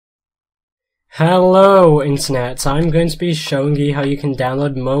Hello Internet, I'm going to be showing you how you can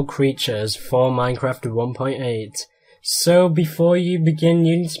download Mo Creatures for Minecraft 1.8. So before you begin,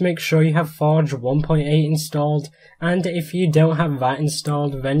 you need to make sure you have Forge 1.8 installed, and if you don't have that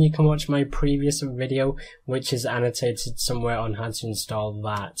installed, then you can watch my previous video which is annotated somewhere on how to install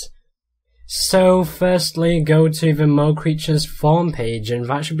that. So firstly, go to the Mo Creatures form page, and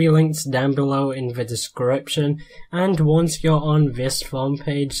that should be linked down below in the description, and once you're on this form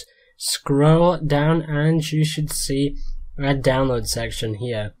page, scroll down and you should see a download section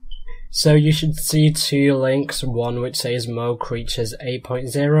here. So you should see two links, one which says Mo Creatures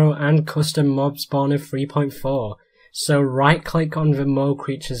 8.0 and Custom Mob Spawner 3.4. So right click on the Mo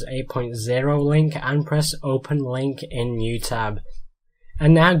Creatures 8.0 link and press open link in new tab.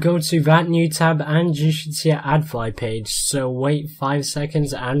 And now go to that new tab and you should see an AdFly page, so wait 5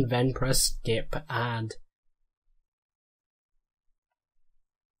 seconds and then press skip ad.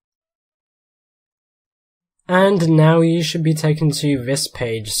 And now you should be taken to this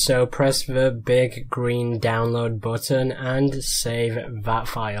page, so press the big green download button and save that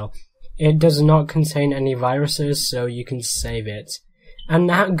file. It does not contain any viruses, so you can save it. And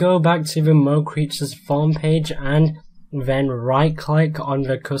now go back to the Mo Creatures form page and then right click on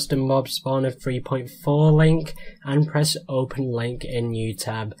the Custom Mob Spawner 3.4 link and press open link in new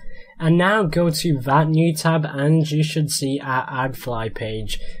tab. And now go to that new tab and you should see our AdFly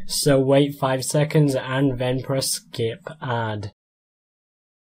page. So wait 5 seconds and then press skip ad.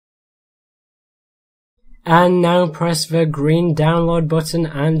 And now press the green download button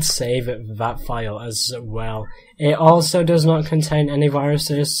and save that file as well. It also does not contain any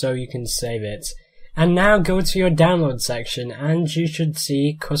viruses, so you can save it. And now go to your download section and you should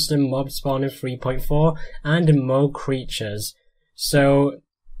see Custom Mob Spawner 3.4 and Mo Creatures. So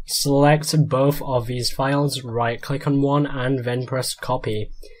select both of these files, right click on one and then press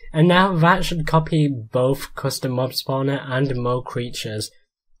copy. And now that should copy both Custom Mob Spawner and Mo Creatures.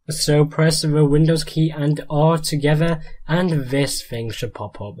 So press the Windows key and R together and this thing should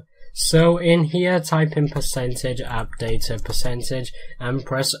pop up. So in here type in %appdata% and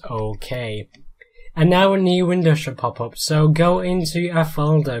press OK. And now a new window should pop up, so go into a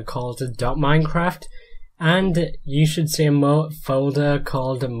folder called .minecraft and you should see a folder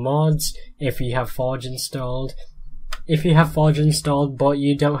called mods if you have Forge installed. If you have Forge installed but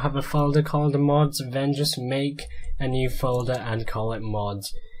you don't have a folder called mods, then just make a new folder and call it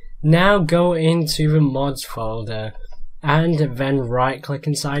mods. Now go into the mods folder and then right click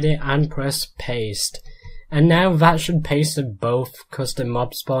inside it and press paste. And now that should paste both Custom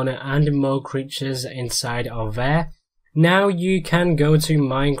Mob Spawner and Mo Creatures inside of there. Now you can go to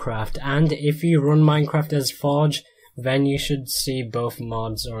Minecraft, and if you run Minecraft as Forge, then you should see both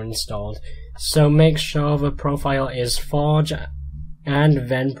mods are installed. So make sure the profile is Forge, and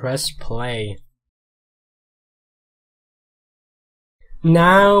then press play.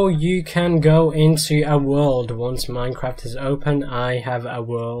 Now you can go into a world once Minecraft is open. I have a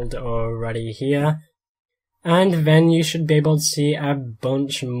world already here. And then you should be able to see a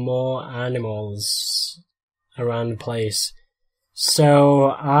bunch more animals around the place.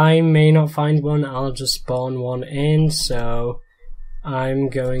 So I may not find one, I'll just spawn one in. So I'm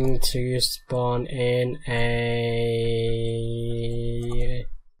going to spawn in a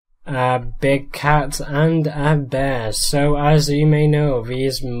big cat and a bear. So as you may know,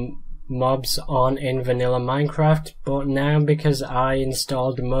 these mobs aren't in vanilla Minecraft, but now because I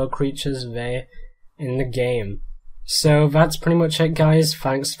installed Mo Creatures, they're in the game. So that's pretty much it, guys.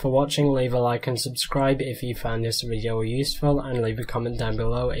 Thanks for watching. Leave a like and subscribe if you found this video useful, and leave a comment down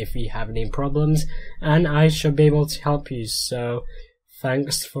below if you have any problems and I should be able to help you. So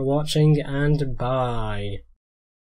thanks for watching and bye.